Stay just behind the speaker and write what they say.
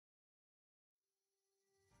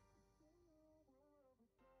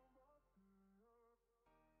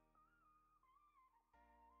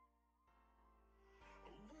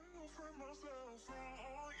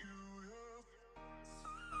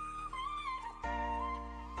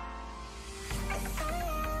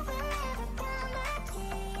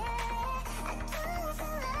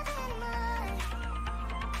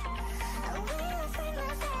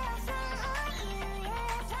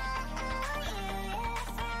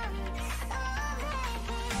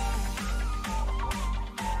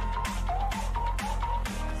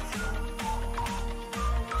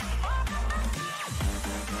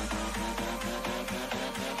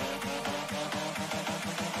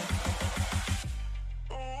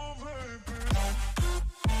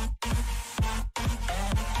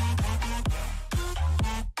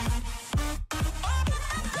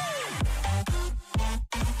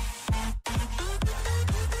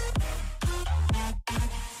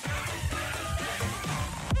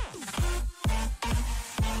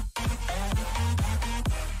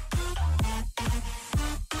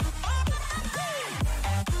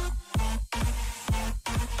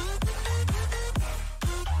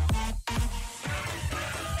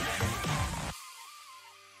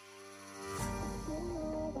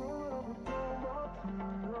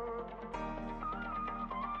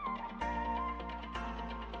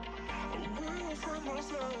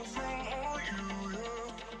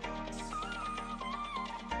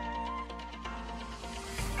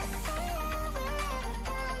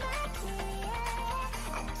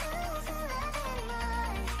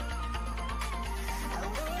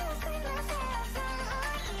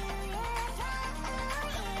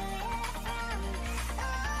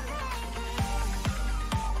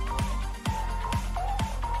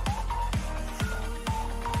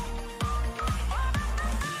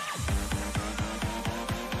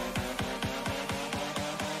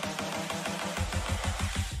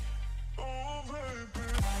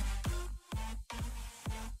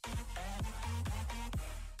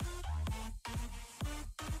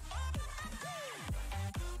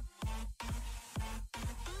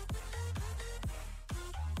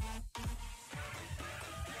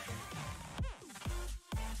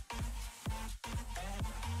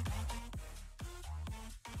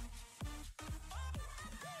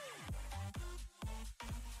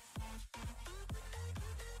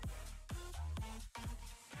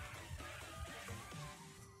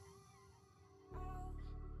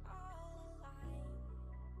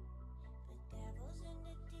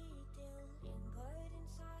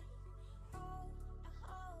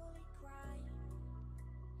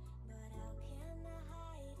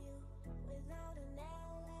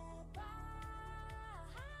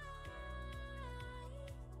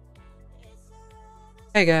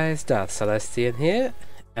Hey guys, Darth Celestian here,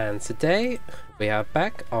 and today we are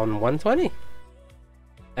back on 120.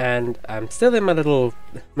 And I'm still in my little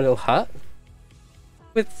hut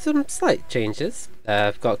with some slight changes.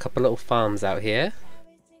 I've got a couple little farms out here.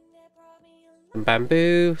 Some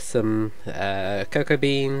bamboo, some cocoa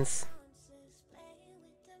beans,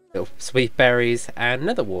 little sweet berries, and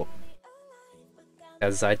nether wart.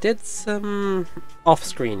 Because I did some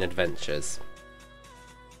off-screen adventures.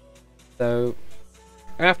 So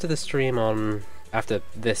after the stream after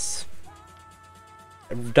this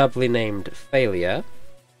doubly named failure,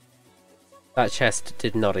 that chest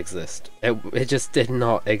did not exist. It just did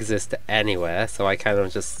not exist anywhere, so I kind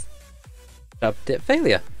of just dubbed it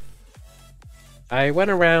failure. I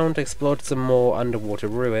went around, explored some more underwater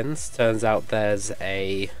ruins. Turns out there's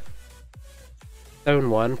a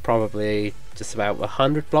stone one, probably just about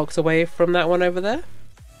 100 blocks away from that one over there.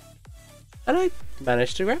 And I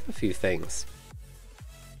managed to grab a few things.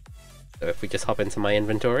 So if we just hop into my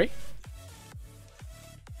inventory,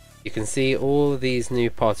 you can see all these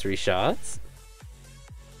new pottery shards.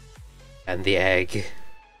 And the egg.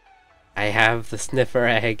 I have the sniffer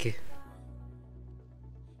egg.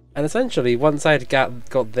 And essentially, once I'd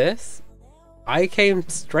got this, I came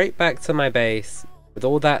straight back to my base with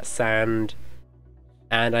all that sand,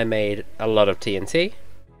 and I made a lot of TNT,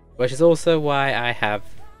 which is also why I have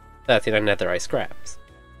 39 netherite scraps.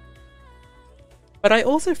 But I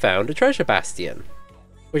also found a treasure bastion,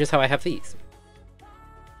 which is how I have these.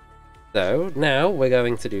 So now we're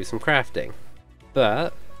going to do some crafting,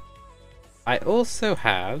 but I also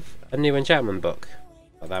have a new enchantment book.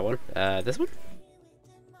 Not that one, this one?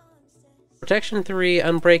 Protection 3,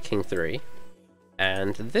 Unbreaking 3,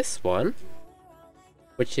 and this one,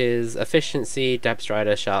 which is Efficiency, Depth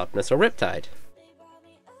Strider, Sharpness, or Riptide.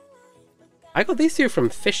 I got these two from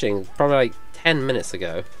fishing probably like 10 minutes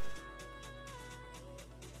ago.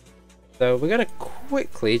 So we're going to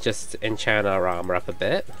quickly just enchant our armor up a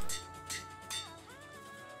bit.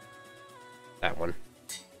 That one.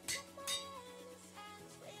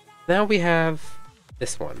 Now we have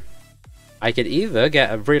this one. I could either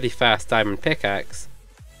get a really fast diamond pickaxe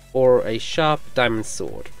or a sharp diamond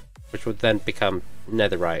sword, which would then become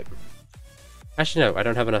netherite. Actually no, I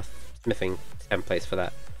don't have enough smithing templates for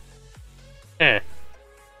that.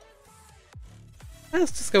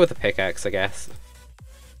 Let's just go with the pickaxe, I guess.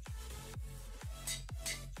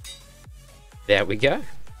 There we go.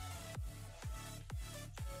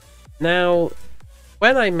 Now,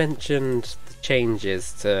 when I mentioned the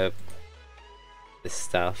changes to this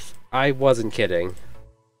stuff, I wasn't kidding.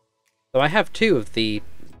 So I have two of these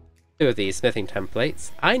smithing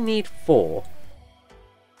templates. I need 4.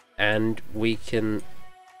 And we can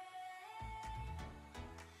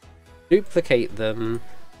duplicate them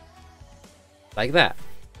like that.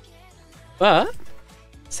 But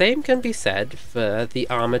same can be said for the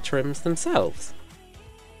armor trims themselves.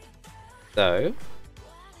 So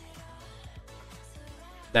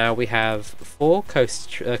now we have 4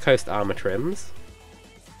 coast armor trims,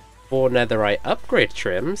 4 netherite upgrade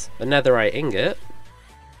trims, a netherite ingot,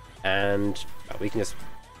 and we can just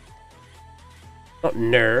not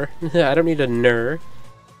ner. I don't need a ner.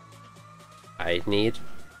 I need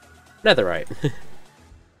netherite.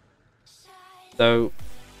 So,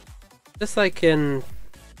 just like in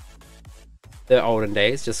the olden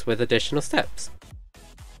days, just with additional steps.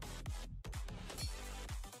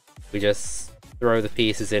 We just throw the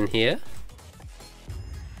pieces in here.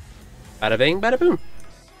 Bada bing, bada boom.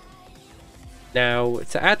 Now,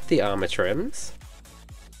 to add the armor trims,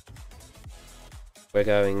 we're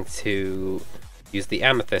going to use the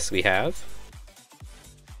amethyst we have,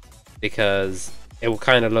 because it will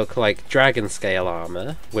kind of look like dragon scale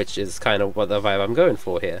armor, which is kind of what the vibe I'm going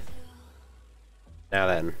for here. Now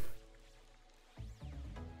then.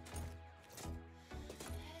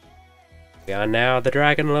 We are now the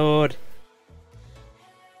Dragon Lord.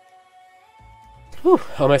 Whew,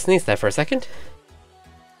 almost sneezed there for a second.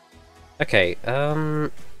 Okay,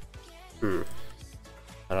 hold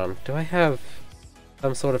on, do I have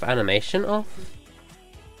some sort of animation off?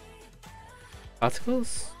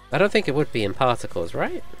 Particles? I don't think it would be in particles,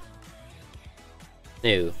 right?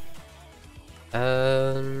 No.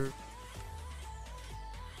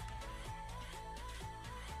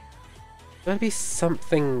 Maybe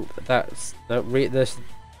something that's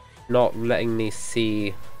not letting me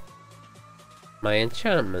see my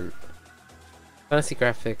enchantment. Fancy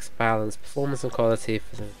graphics, balance, performance and quality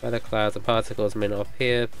for the weather clouds and particles may not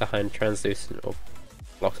appear behind translucent or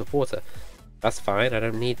blocks of water. That's fine, I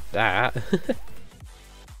don't need that.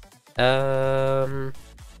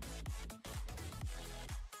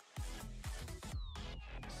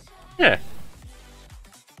 Yeah.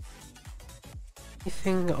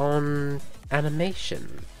 Anything on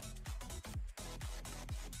animation?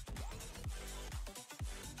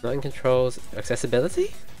 Not in controls.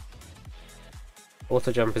 Accessibility?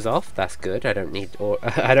 Auto jump is off. That's good. I don't need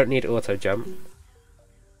I don't need auto jump.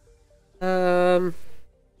 Huh.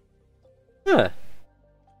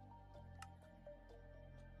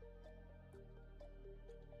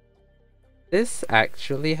 This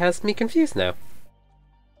actually has me confused now.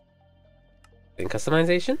 In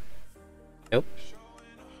customization? Nope.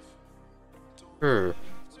 Oh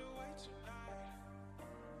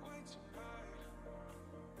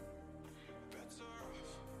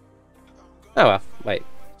well, wait.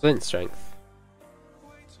 Flint strength.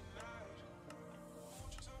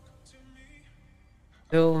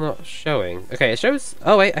 Still not showing. Okay, it shows.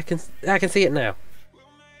 Oh wait, I can see it now.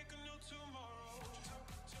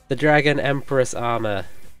 The Dragon Empress armor,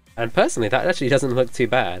 and personally, that actually doesn't look too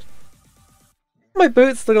bad. My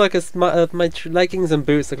boots look like my leggings and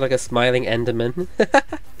boots look like a smiling Enderman.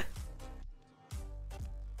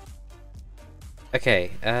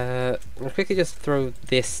 Okay, I'll quickly just throw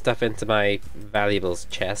this stuff into my valuables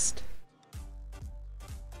chest.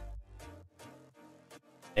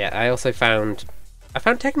 Yeah, I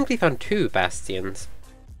technically found 2 bastions.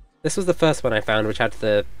 This was the first one I found, which had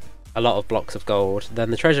a lot of blocks of gold.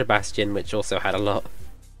 Then the treasure bastion, which also had a lot.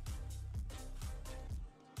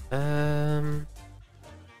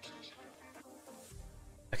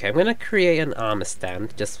 Okay, I'm gonna create an armor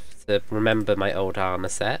stand just to remember my old armor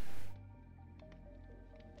set.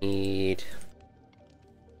 Need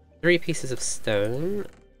 3 pieces of stone,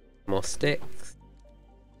 more sticks.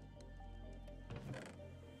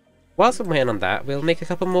 Whilst I'm waiting on that, we'll make a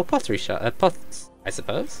couple more pots, I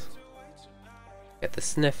suppose. Get the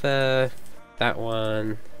sniffer, that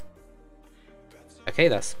one. Okay,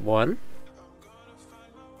 that's 1.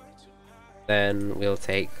 Then we'll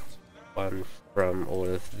take 1 from all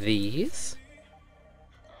of these,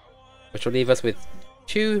 which will leave us with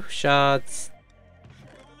 2 shards.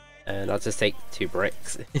 And I'll just take 2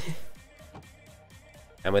 bricks.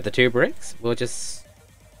 And with the 2 bricks, we'll just...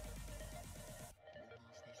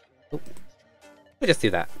 We'll just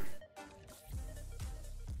do that.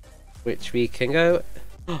 Which we can go...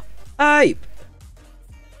 Hype!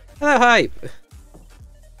 Hello, Hype!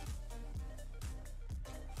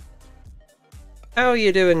 How are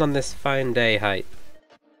you doing on this fine day, Hype?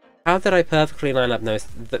 How did I perfectly line up those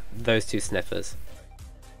 2 sniffers?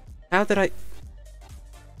 How did I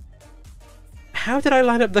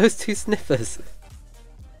line up those 2 sniffers?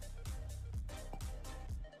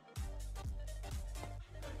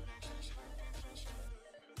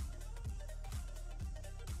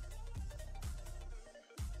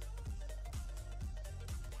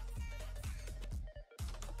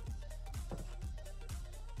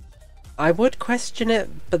 I would question it,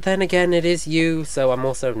 but then again it is you, so I'm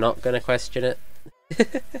also not gonna question it.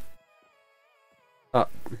 Oh,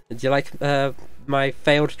 do you like my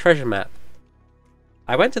failed treasure map?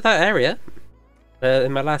 I went to that area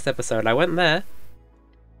in my last episode. I went there.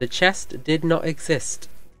 The chest did not exist.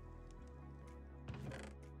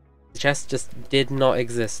 The chest just did not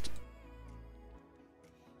exist.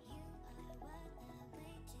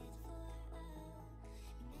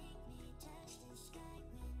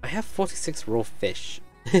 I have 46 raw fish.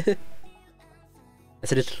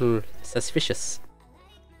 That's a little suspicious.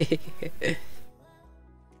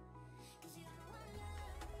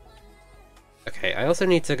 Okay, I also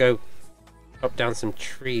need to go chop down some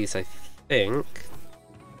trees, I think.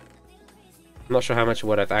 I'm not sure how much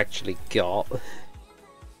wood I've actually got.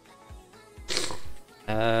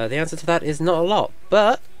 The answer to that is not a lot,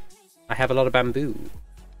 but I have a lot of bamboo.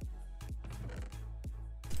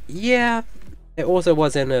 Yeah, it also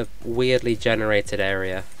was in a weirdly generated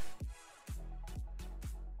area.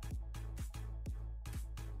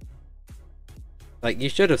 Like, you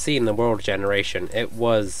should have seen the world generation. It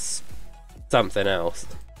was something else.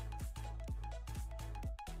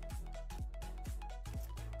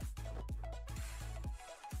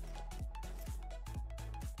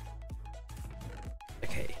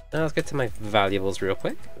 Okay, now let's get to my valuables real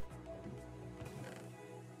quick.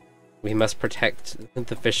 We must protect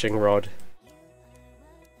the fishing rod.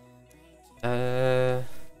 You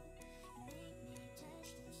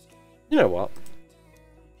know what?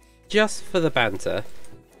 Just for the banter,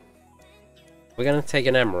 we're gonna take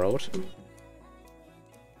an emerald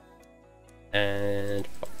and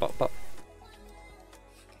pop, pop, pop.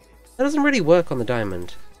 That doesn't really work on the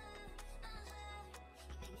diamond.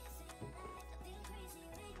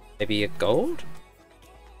 Maybe a gold?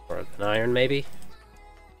 Or an iron, maybe?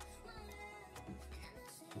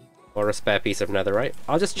 Or a spare piece of netherite.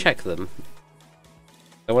 I'll just check them.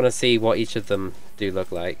 I want to see what each of them do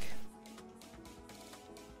look like.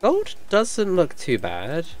 Gold doesn't look too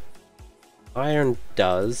bad. Iron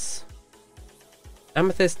does.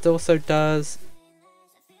 Amethyst also does.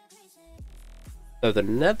 So the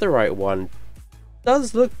netherite one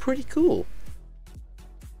does look pretty cool.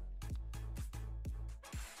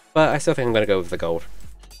 But I still think I'm going to go with the gold.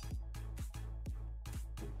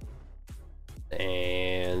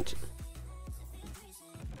 And...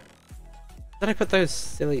 did I put those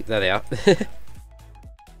silly... there they are.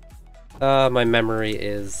 My memory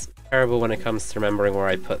is terrible when it comes to remembering where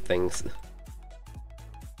I put things.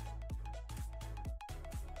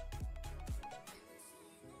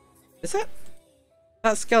 Is that...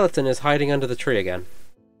 that skeleton is hiding under the tree again.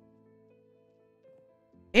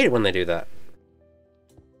 I hate it when they do that.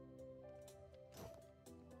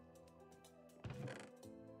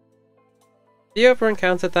 Do you ever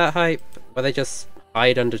encounter that hype? Where they just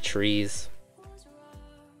hide under trees?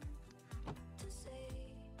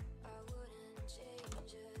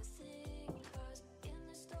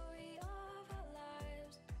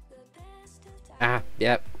 Ah,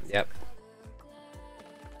 yep, yep.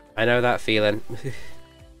 I know that feeling.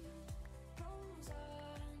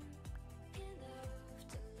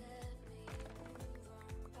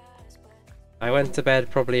 I went to bed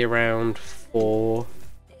probably around 4-ish.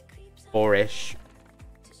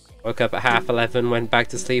 Woke up at 11:30, went back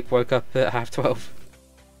to sleep, woke up at 12:30.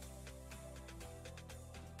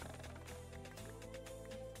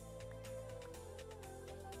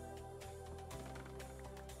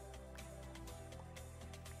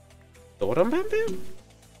 Sword on bamboo?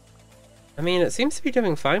 I mean, it seems to be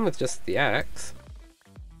doing fine with just the axe.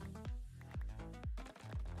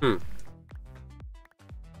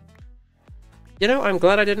 You know, I'm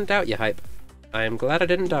glad I didn't doubt you, Hype. I am glad I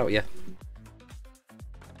didn't doubt you.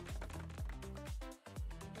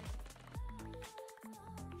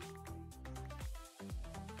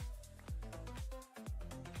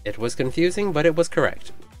 It was confusing, but it was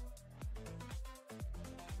correct.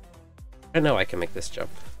 I know I can make this jump.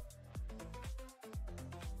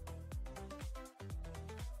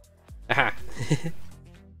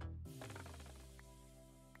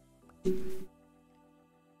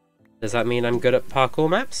 Does that mean I'm good at parkour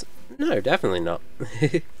maps? No, definitely not.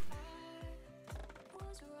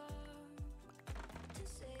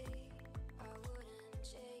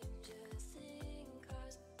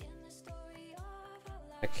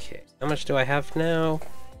 Okay, how much do I have now?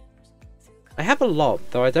 I have a lot,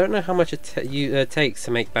 though I don't know how much it takes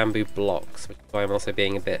to make bamboo blocks, which is why I'm also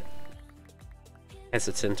being a bit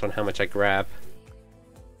hesitant on how much I grab.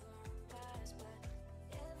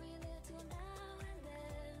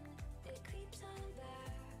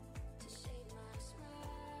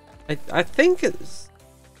 I think it's...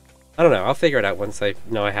 I don't know, I'll figure it out once I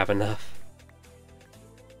know I have enough.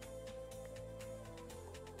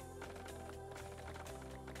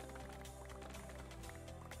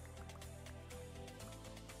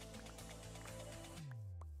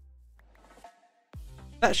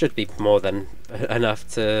 That should be more than enough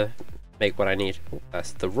to make what I need. Oh,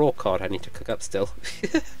 that's the raw cod I need to cook up still.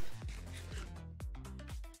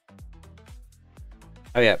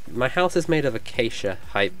 Oh yeah, my house is made of acacia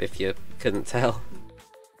hype, if you couldn't tell.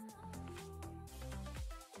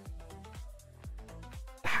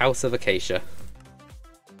 The house of acacia.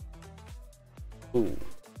 Ooh.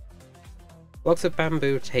 Blocks of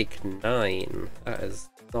bamboo take 9. That is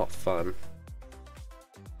not fun.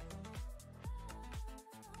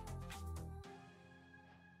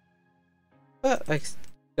 But I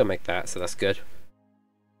still make that, so that's good.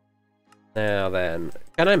 Now then,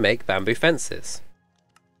 can I make bamboo fences?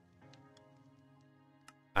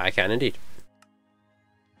 I can indeed.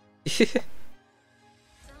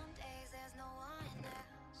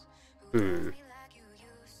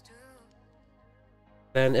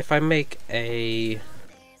 Then if I make a...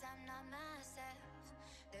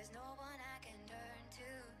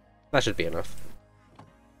 that should be enough.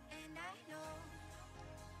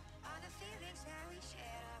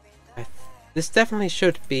 This definitely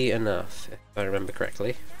should be enough, if I remember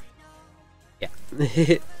correctly. Yeah.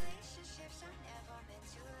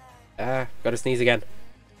 Gotta sneeze again.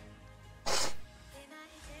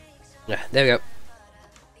 Yeah, there we go.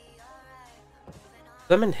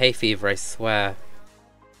 I'm in hay fever, I swear.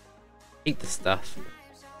 Eat the stuff.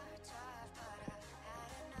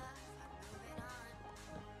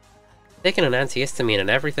 Taking an antihistamine and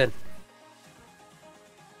everything.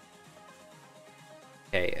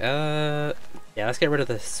 Okay, yeah, let's get rid of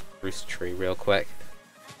the spruce tree real quick.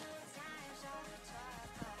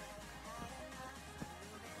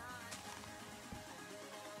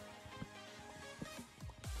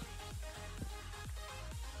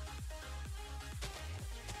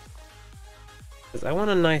 Because I want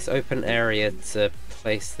a nice open area to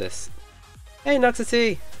place this. Hey,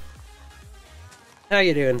 Nuxity! How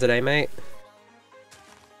you doing today, mate?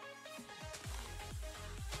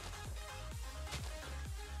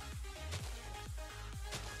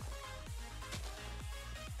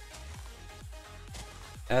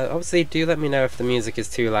 Obviously, do let me know if the music is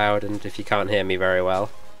too loud and if you can't hear me very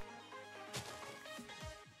well.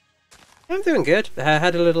 I'm doing good. I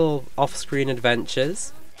had a little off-screen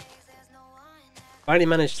adventures. Finally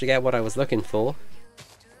managed to get what I was looking for.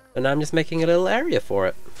 And now I'm just making a little area for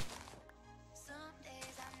it.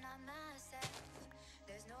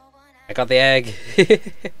 I got the egg!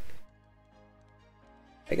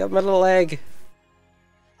 I got my little egg!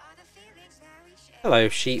 Hello,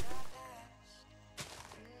 sheep.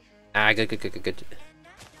 Ah, good, good, good, good, good.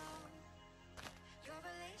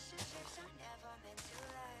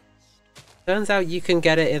 Turns out you can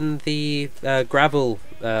get it in the gravel,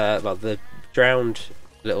 well, the drowned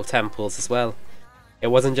little temples as well. It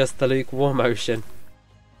wasn't just the lukewarm ocean.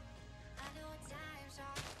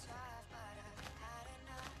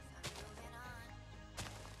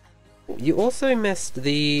 You also missed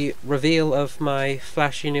the reveal of my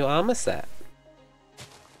flashy new armor set.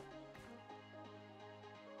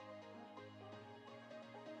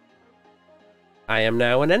 I am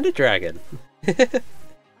now an ender dragon. I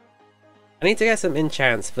need to get some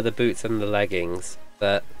enchants for the boots and the leggings,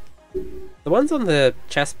 but the ones on the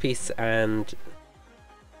chest piece and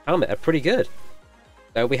helmet are pretty good.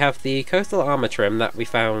 So we have the coastal armor trim that we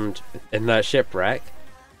found in the shipwreck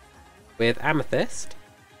with amethyst,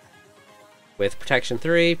 with protection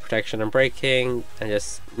 3, protection and breaking, and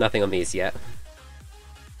just nothing on these yet.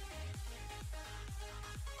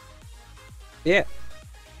 Yeah.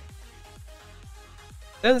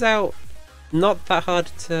 Turns out, not that hard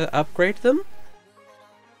to upgrade them.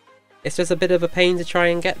 It's just a bit of a pain to try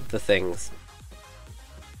and get the things.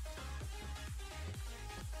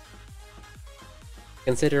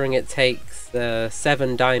 Considering it takes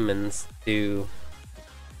 7 diamonds to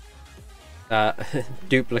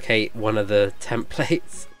duplicate one of the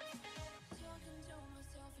templates.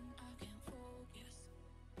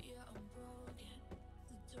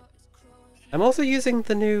 I'm also using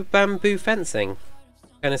the new bamboo fencing,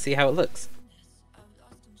 kind of see how it looks.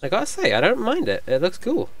 I gotta say, I don't mind it. It looks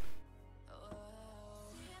cool.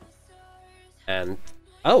 And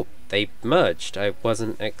oh, they merged. I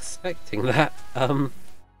wasn't expecting that.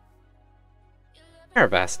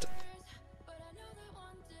 Arabast.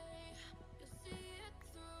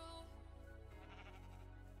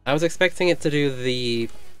 I was expecting it to do the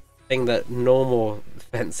thing that normal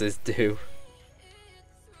fences do.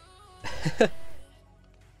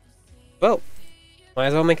 Well, might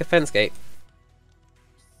as well make a fence gate.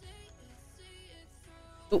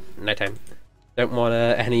 Oh, nighttime. Don't want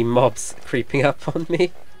any mobs creeping up on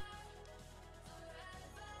me.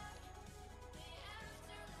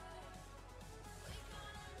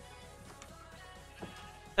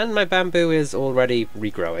 And my bamboo is already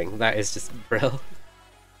regrowing. That is just brill.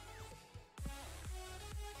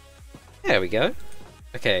 There we go.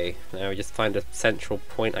 Okay, now we just find a central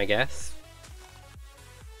point, I guess.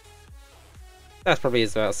 That's probably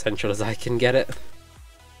as about central as I can get it.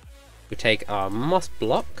 We take our moss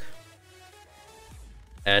block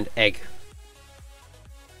and egg.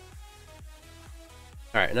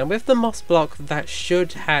 Alright, now with the moss block, that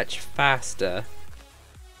should hatch faster,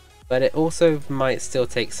 but it also might still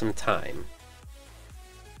take some time.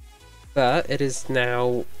 But it is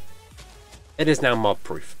now mob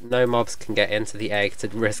proof. No mobs can get into the egg to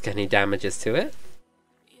risk any damages to it.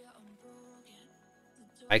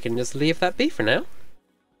 I can just leave that be for now.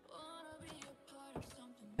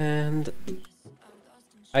 And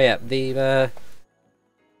oh yeah,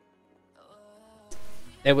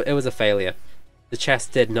 it was a failure. The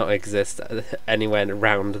chest did not exist anywhere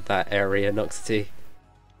around that area, Noxity.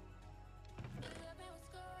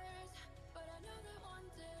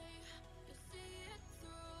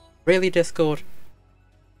 Really, Discord?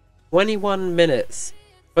 22 minutes,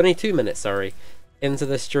 sorry, into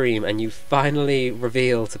the stream, and you finally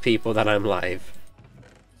reveal to people that I'm live.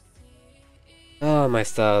 Oh, my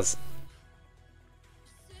stars.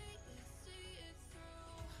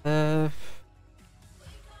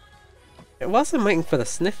 Whilst I'm waiting for the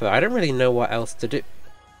sniffer, I don't really know what else to do.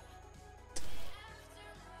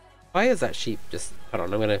 Why is that sheep just... Hold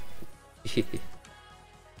on, I'm gonna...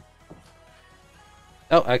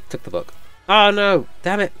 Oh, I took the book. Oh no!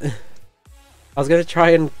 Damn it! I was gonna try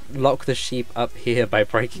and lock the sheep up here by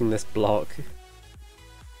breaking this block.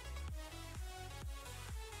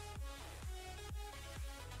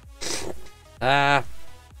 Ah!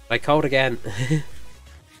 I cold again.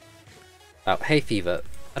 Oh, hay fever.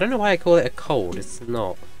 I don't know why I call it a cold, it's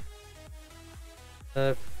not.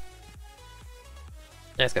 Let's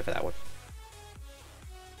go for that one.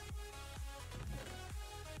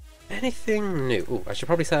 Anything new? Ooh, I should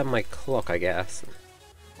probably set up my clock, I guess.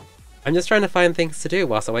 I'm just trying to find things to do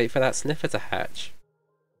whilst I wait for that sniffer to hatch.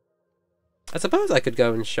 I suppose I could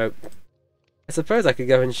go and show my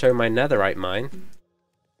netherite mine.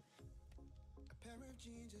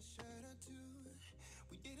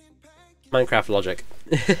 Minecraft logic.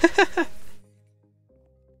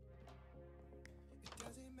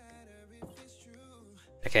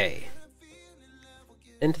 Okay.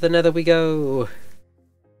 Into the nether we go.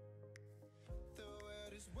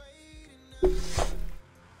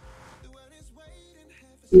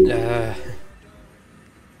 I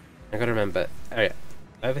gotta remember. Oh yeah.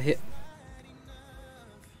 Over here.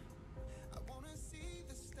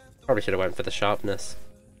 Probably should have went for the sharpness.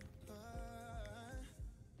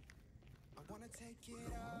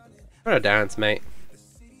 What a dance, mate.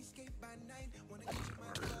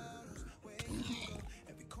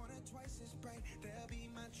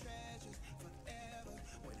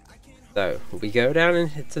 So, we go down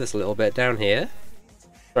into this little bit down here.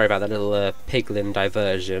 Sorry about that little piglin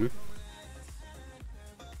diversion.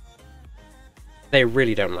 They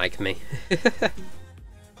really don't like me.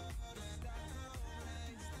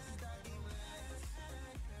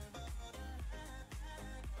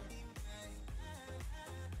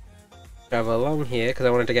 Travel along here because I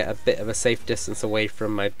wanted to get a bit of a safe distance away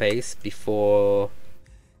from my base before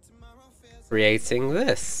creating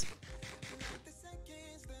this.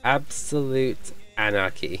 Absolute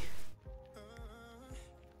anarchy.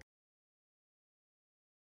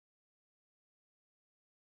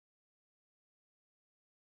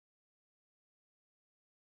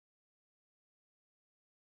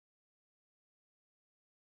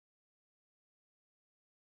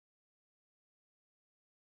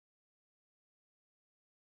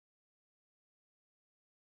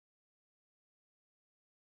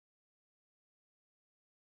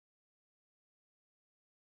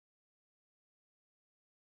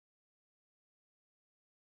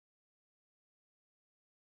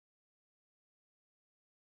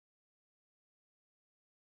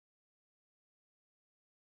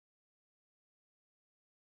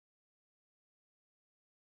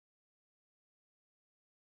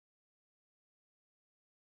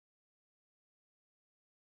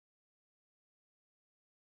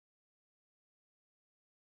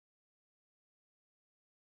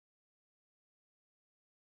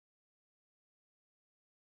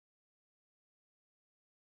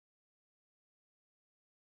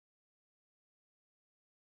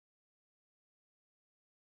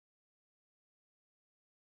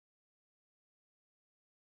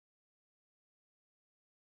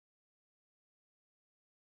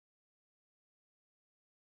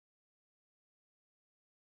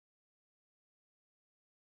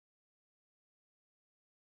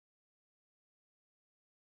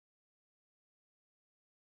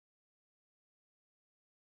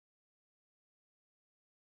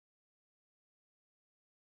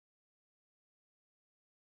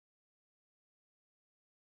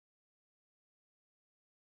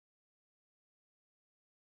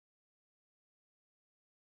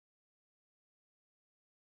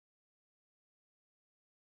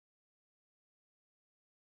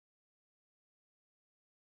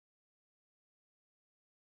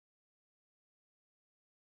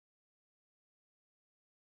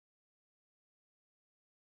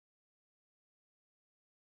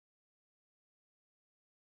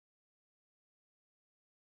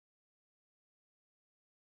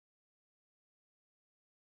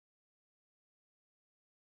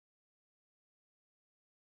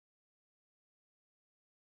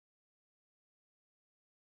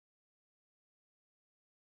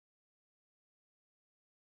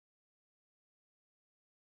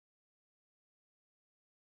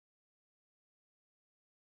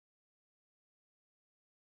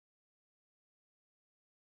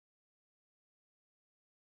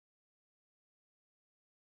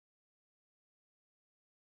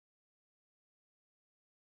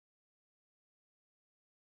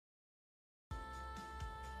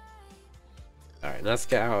 Alright, let's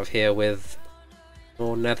get out of here with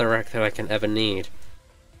more netherrack than I can ever need.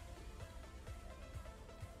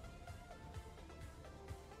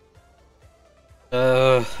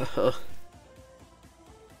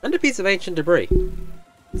 And a piece of ancient debris.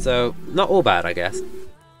 So, not all bad, I guess.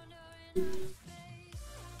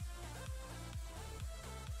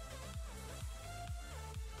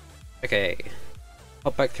 Okay.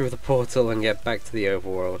 Hop back through the portal and get back to the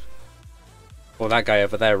overworld. Well, that guy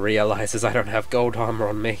over there realizes I don't have gold armor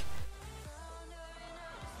on me.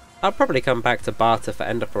 I'll probably come back to barter for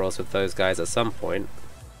ender pearls with those guys at some point.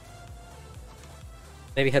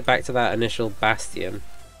 Maybe head back to that initial bastion.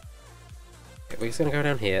 Okay, we're just gonna go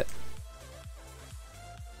down here.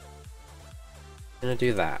 Gonna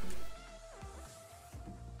do that.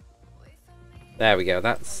 There we go.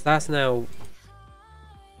 That's now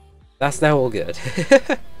all good.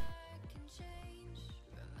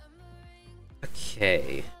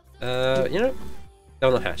 Okay. You know,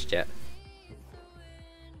 still not hatched yet.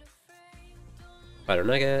 Spider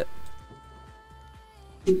nugget.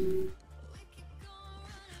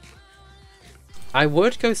 I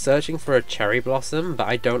would go searching for a cherry blossom, but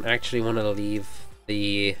I don't actually want to leave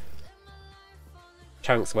the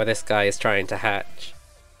chunks where this guy is trying to hatch.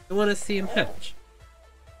 I want to see him hatch.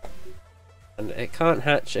 And it can't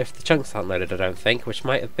hatch if the chunks aren't loaded, I don't think, which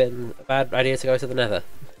might have been a bad idea to go to the nether.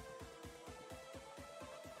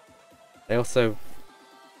 I also...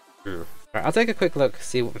 Right, I'll take a quick look,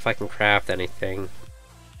 see if I can craft anything.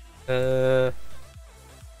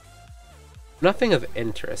 Nothing of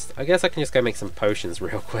interest. I guess I can just go make some potions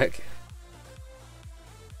real quick.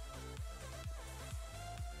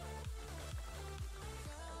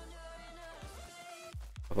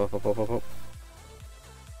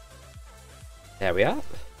 There we are.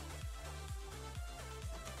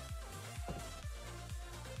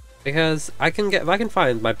 Because I can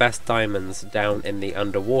find my best diamonds down in the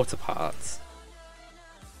underwater parts.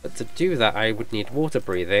 But to do that I would need water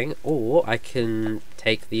breathing, or I can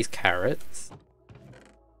take these carrots.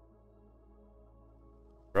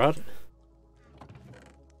 Rod.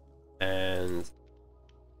 And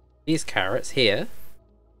these carrots here.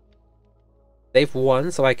 They've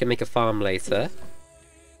won, so I can make a farm later.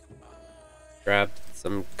 Grab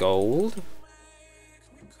some gold.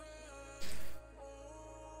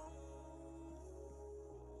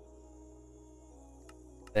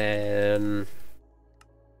 Then...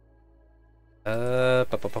 Oh,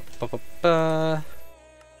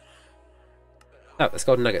 there's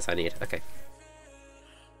golden nuggets I need. Okay.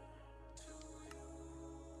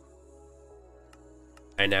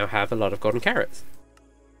 I now have a lot of golden carrots.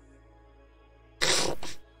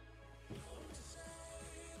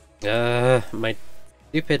 My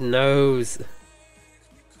stupid nose.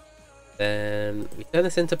 Then we turn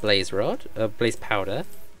this into blaze rod, blaze powder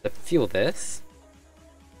to fuel this.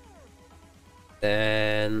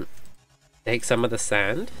 Then take some of the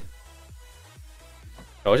sand.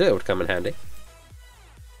 Told you it would come in handy.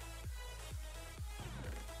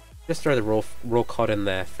 Just throw the raw cod in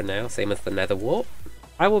there for now, same as the nether wart.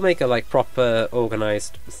 I will make a like proper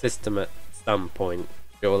organized system at some point,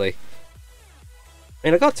 surely. I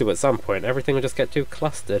mean, I got to at some point. Everything will just get too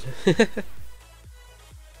clustered.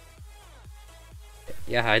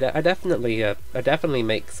 Yeah, I definitely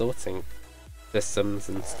make sorting systems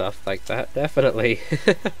and stuff like that. Definitely.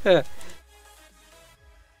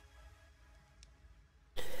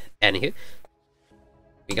 Anywho,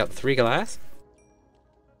 we got 3 glass.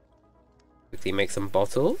 Quickly make some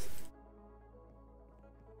bottles.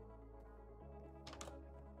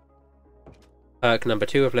 Perk number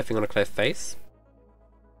 2 of lifting on a cliff face.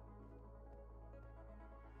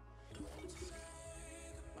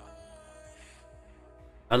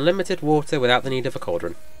 Unlimited water without the need of a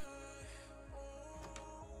cauldron.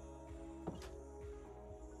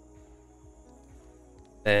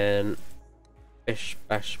 Then bish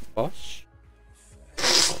bash bosh.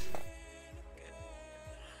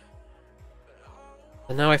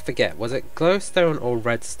 And now I forget, was it glowstone or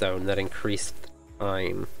redstone that increased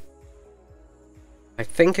time? I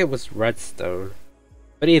think it was redstone.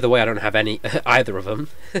 But either way I don't have any either of them.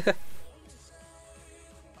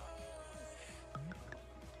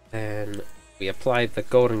 Then we apply the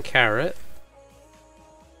golden carrot,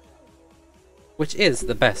 which is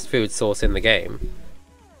the best food source in the game.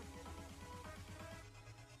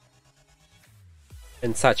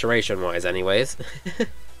 In saturation wise anyways.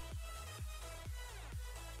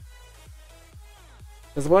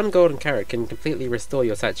 Because 1 golden carrot can completely restore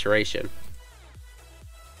your saturation.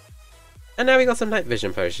 And now we got some night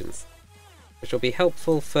vision potions, which will be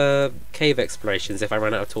helpful for cave explorations if I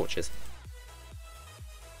run out of torches.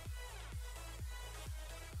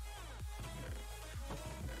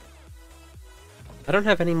 I don't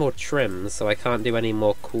have any more trims, so I can't do any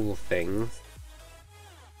more cool things.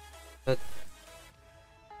 But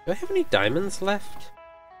do I have any diamonds left?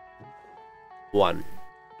 1.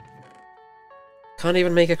 Can't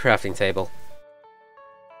even make a crafting table.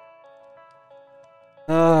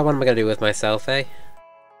 Oh, what am I gonna do with myself, eh?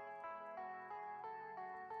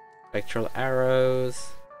 Spectral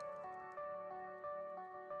arrows.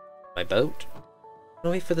 My boat.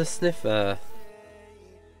 I'll wait for the sniffer.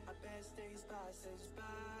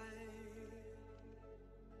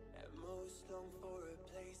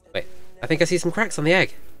 Wait, I think I see some cracks on the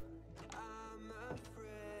egg.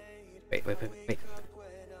 Wait.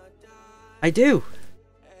 I do!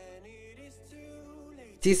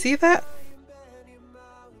 Do you see that?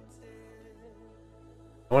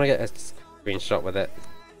 I want to get a screenshot with it.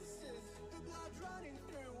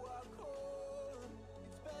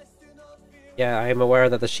 Yeah, I am aware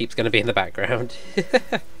that the sheep's going to be in the background.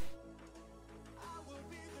 Come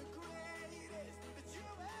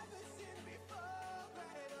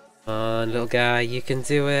on, little guy, you can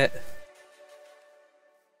do it.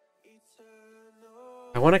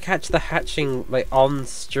 I want to catch the hatching, like, on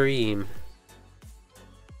stream.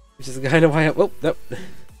 Which is kind of why I... Oh, nope.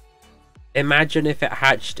 Imagine if it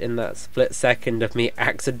hatched in that split second of me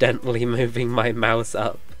accidentally moving my mouse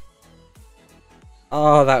up.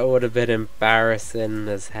 Oh, that would have been embarrassing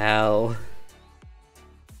as hell.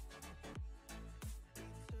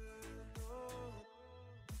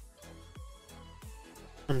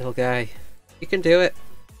 Come on, little guy. You can do it.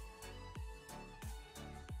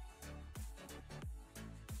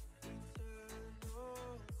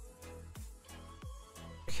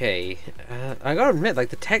 Okay, I gotta admit, like,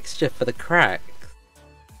 the texture for the cracks,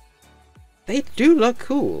 they do look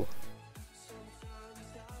cool.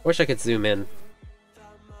 Wish I could zoom in.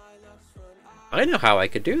 I know how I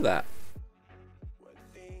could do that.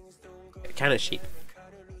 Can it, sheep?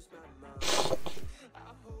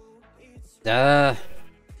 Hey.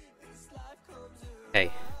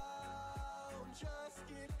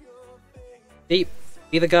 Sheep,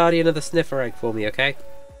 be the guardian of the sniffer egg for me, okay?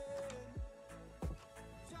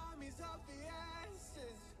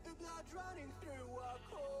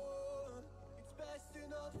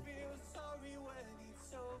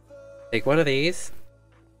 Take one of these.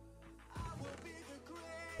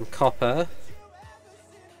 And copper.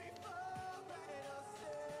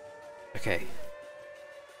 Okay.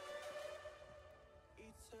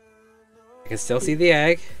 I can still see the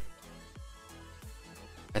egg.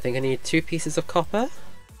 I think I need 2 pieces of copper.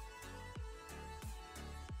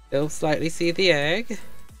 Still slightly see the egg.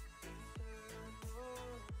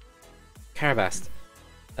 Carabast.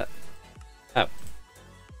 Oh.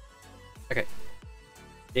 Okay.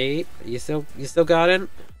 Sheep, you still got it?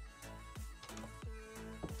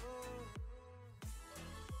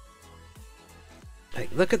 Like,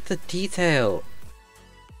 look at the detail.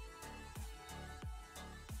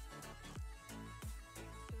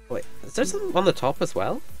 Wait, is there something on the top as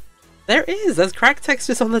well? There is! There's crack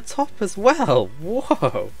textures on the top as well!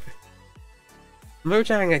 Whoa!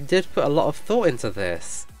 Mojang, I did put a lot of thought into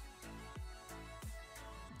this.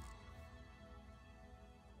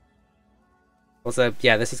 Also,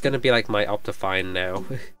 yeah, this is going to be like my Optifine now.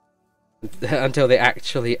 Until they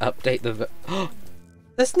actually update the...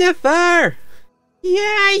 The sniffer!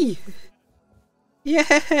 Yay!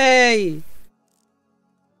 Yay!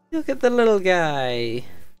 Look at the little guy.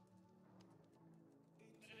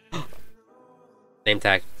 Name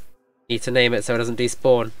tag. Need to name it so it doesn't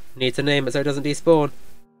despawn. Need to name it so it doesn't despawn.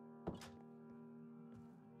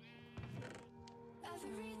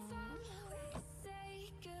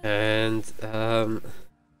 And, I'm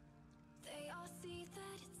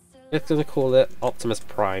just gonna call it Optimus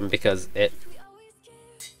Prime because it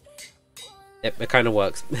kind of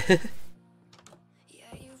works.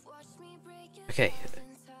 Okay,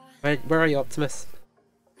 where are you, Optimus?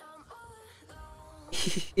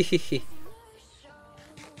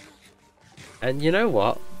 And you know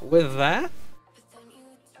what? With that,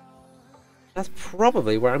 that's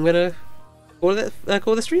probably where I'm gonna call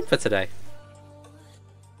the stream for today.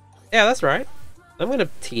 Yeah, that's right. I'm gonna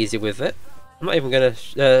tease you with it. I'm not even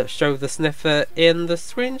gonna show the sniffer in the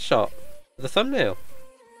screenshot, the thumbnail.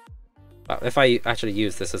 Well, if I actually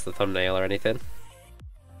use this as the thumbnail or anything.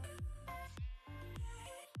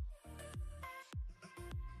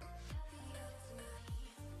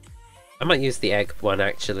 I might use the egg one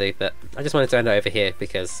actually, but I just wanted to end it over here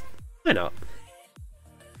because why not?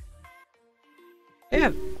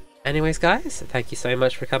 Yeah. Anyways, guys, thank you so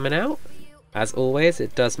much for coming out. As always,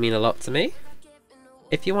 it does mean a lot to me.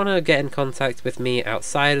 If you want to get in contact with me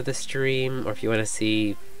outside of the stream, or if you want to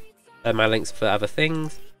see my links for other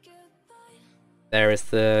things, there is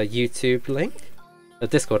the YouTube link, the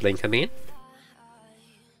Discord link I mean.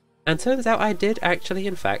 And turns out I did actually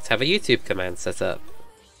in fact have a YouTube command set up.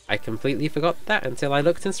 I completely forgot that until I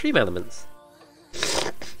looked in Stream Elements.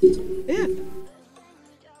 Yeah.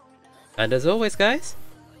 And as always guys,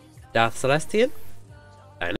 Darth Celestian,